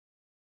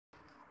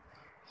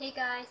Hey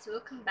guys,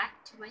 welcome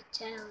back to my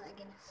channel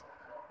again.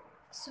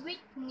 Sweet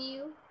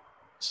new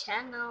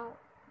channel.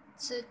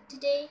 So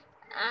today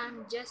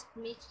I'm just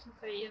making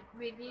for you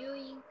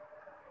reviewing,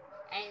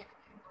 and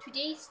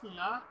today's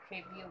not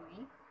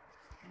reviewing,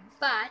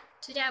 but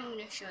today I'm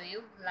gonna show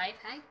you life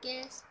hack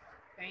is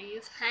where you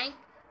hang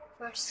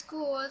for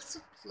school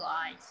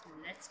supplies.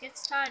 Let's get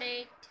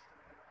started.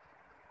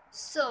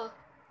 So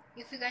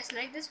if you guys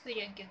like this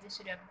video, give this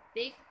video a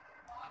big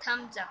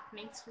thumbs up,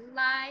 means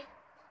like.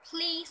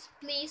 Please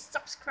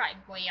subscribe.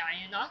 Why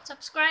are you not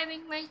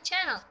subscribing my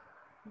channel?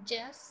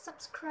 Just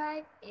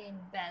subscribe and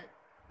bell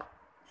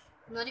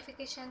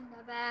notification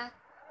the bell.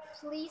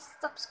 Please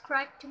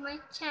subscribe to my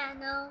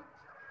channel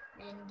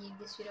and give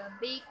this video a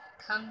big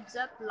thumbs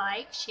up,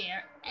 like,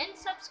 share and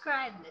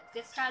subscribe. Let's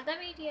get started the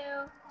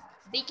video.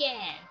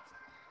 Begin.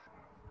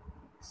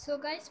 So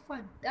guys,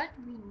 for that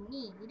we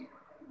need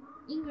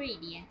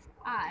ingredients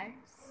are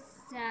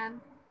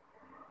some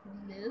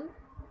glue,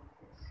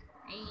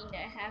 and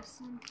I have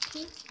some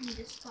things in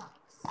the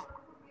socks.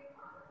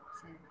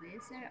 So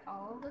these are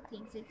all the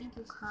things. I think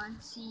you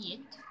can't see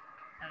it.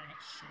 I'm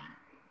gonna show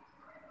you.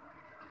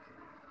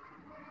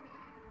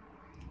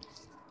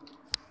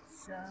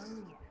 So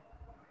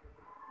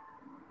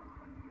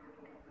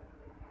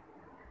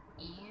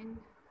yeah, and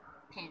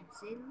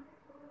pencil.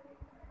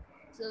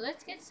 So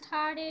let's get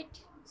started.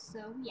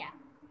 So yeah,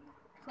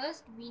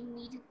 first we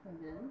need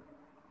glue.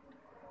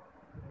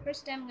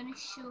 First I'm gonna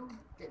show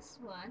this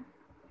one,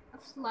 a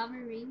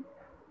flower ring.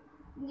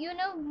 You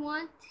know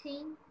one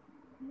thing,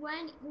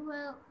 when you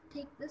will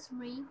take this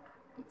ring,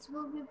 it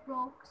will be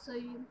broke, so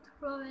you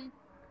throw it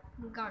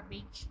in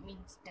garbage,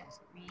 means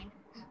dustbin.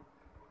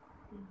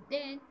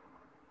 Then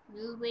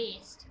will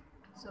waste,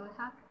 so we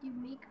have to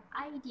make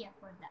idea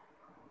for that.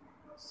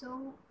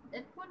 So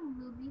that one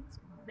will be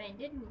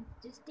bended, means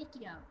just take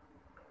it out.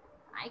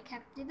 I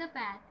kept it in the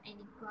bag and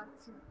it got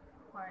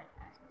for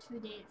 2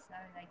 days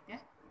or like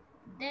that.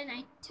 Then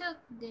I took,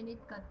 then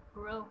it got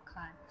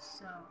broken.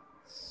 So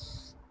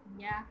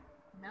yeah,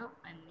 now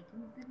I'm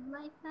making the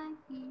life hack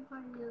here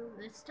for you.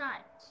 Let's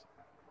start.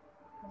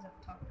 Because of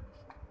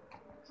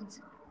talking.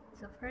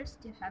 So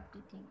first you have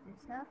to take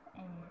this up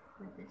and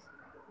put this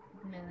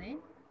glue in.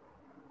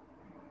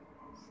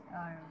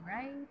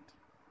 Alright,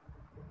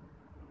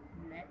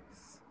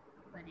 let's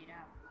put it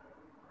up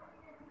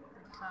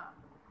the top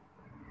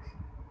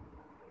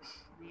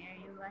where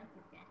you like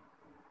it. Then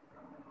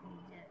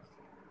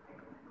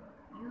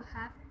you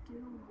have to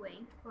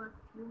wait for a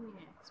few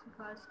minutes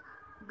because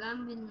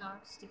gum will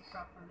not stick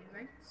properly,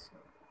 right?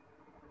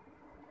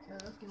 So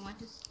if you want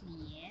to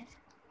see it,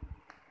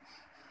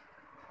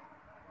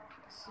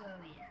 so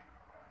yeah.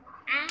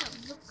 Ah,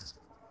 look.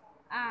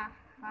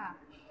 Aha.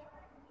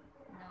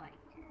 No, I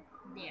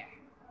can't. There.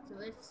 So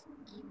let's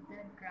give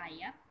the dry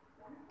up.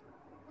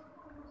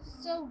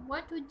 So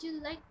what would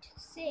you like to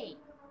say?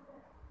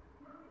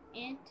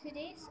 And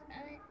today's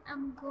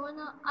I'm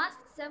gonna ask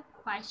some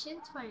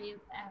questions for you.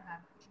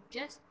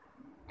 Just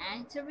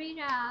answer it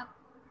up.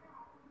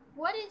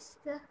 What is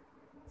the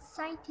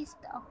scientist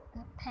of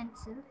the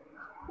pencil?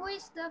 Who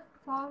is the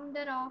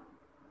founder of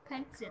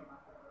pencil?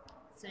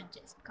 So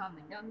just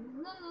comment down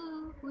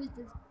below. Who is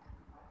the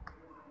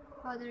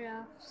father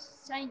of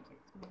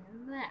scientist?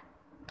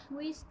 Who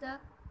is the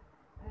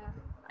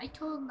I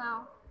told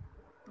now,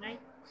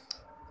 right?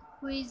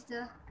 Who is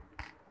the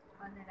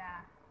father?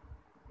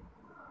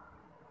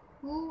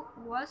 Who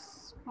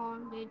was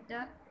founded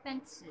the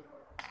pencil?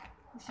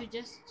 You should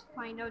just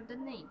find out the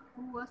name.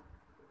 Who was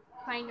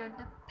find out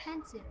the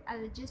pencil? I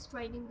will just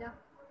write in the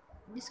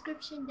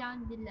description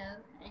down below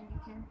and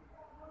you can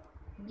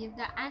give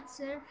the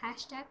answer.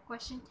 Hashtag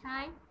question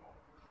time.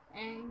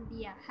 And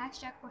yeah,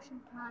 hashtag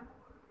question time.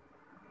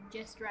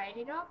 Just write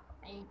it up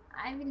and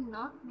I will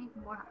not make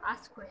more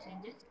ask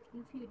questions just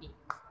in few days.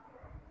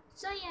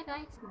 So yeah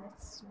guys,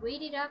 let's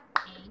wait it up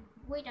and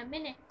wait a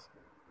minute.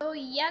 So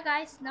yeah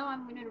guys, now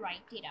I'm gonna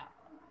write it up.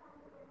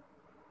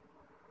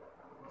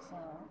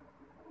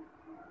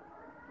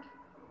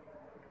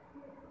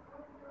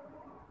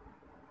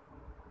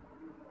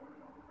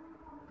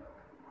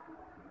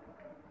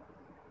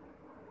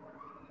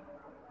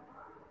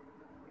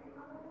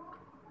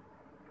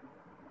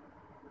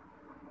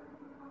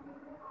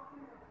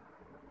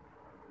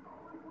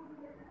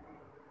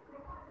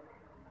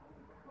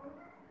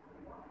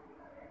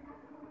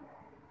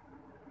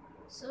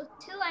 So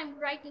till I'm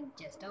writing,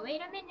 just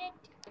wait a minute.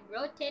 I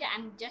wrote it,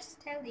 I'm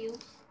just tell you.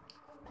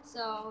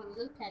 So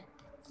look at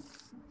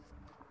this.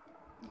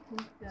 I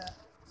think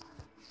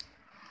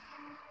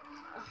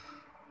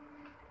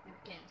you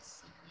can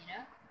see,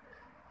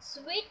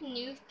 Sweet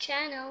new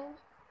channel.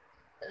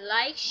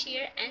 Like,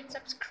 share and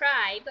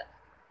subscribe.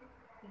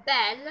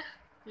 Bell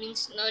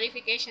means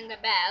notification, the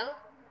bell,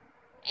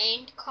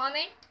 and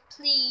comment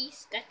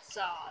please. That's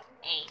all.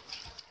 And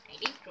I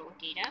didn't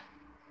wrote it up,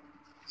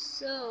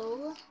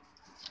 so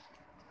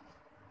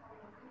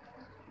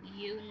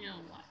you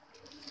know what.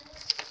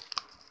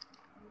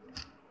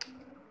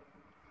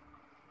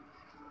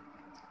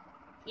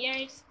 Here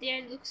it's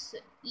there looks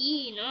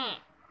E, no?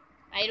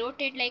 I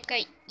wrote it like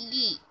a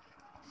E.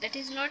 That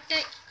is not a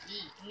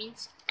E,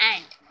 means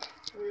and.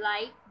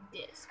 Like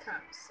this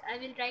comes. I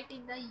will write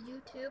in the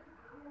YouTube,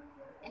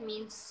 it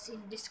means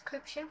in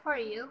description for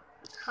you,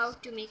 how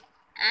to make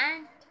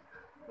and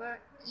for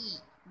E.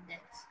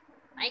 That's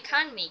I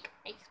can't make.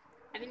 I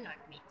will not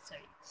make.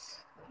 Sorry.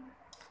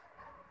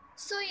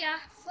 So yeah,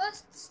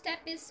 first step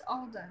is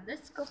all done.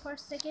 Let's go for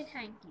second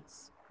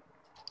hankies.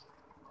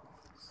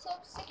 So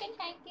second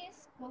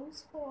hankies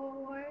goes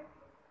for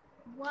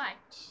what?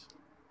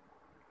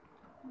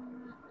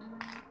 Second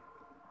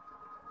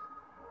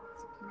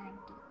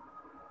hanky.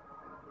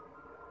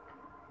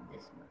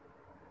 This one.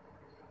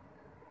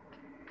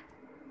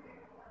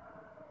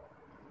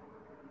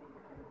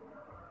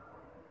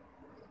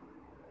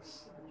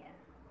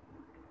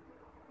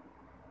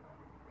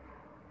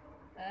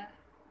 Yeah.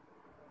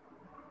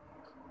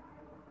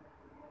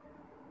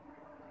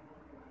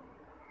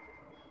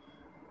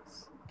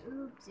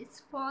 Oops,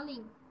 it's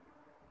falling.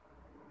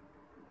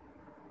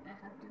 I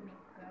have to make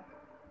a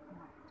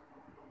knot.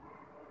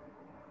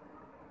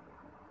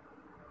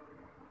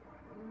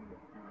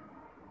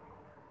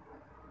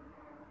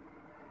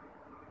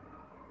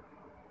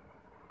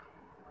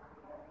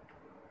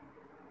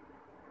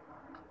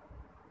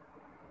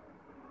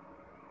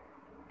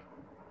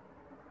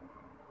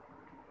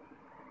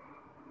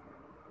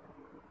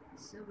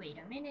 So wait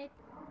a minute.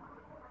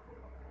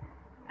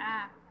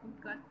 It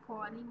got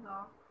falling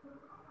off.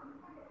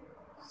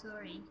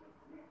 Sorry.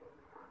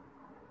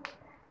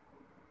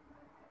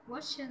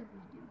 What shall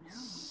we do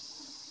now?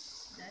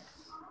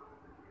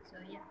 So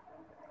yeah.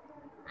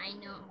 I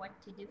know what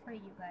to do for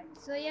you guys.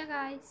 So yeah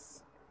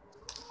guys.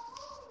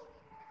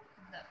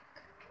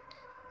 Look.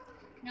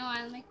 No,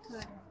 I'll make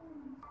third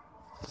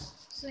one.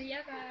 So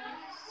yeah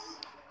guys.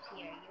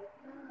 Here you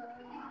go.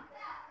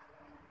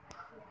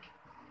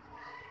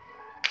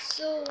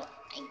 So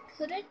I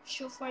couldn't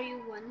show for you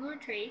one more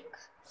trick.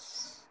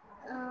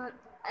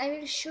 I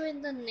will show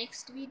in the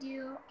next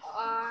video,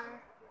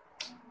 or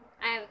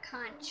I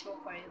can't show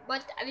for you,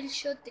 but I will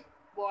show the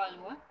wall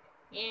one,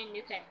 and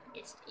you can.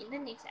 It's in the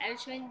next. I will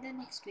show in the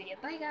next video.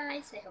 Bye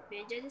guys. I hope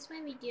you enjoyed this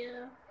my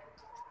video.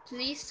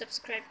 Please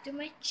subscribe to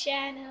my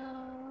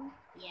channel.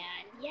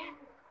 Yeah.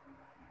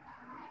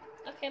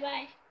 Okay.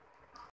 Bye.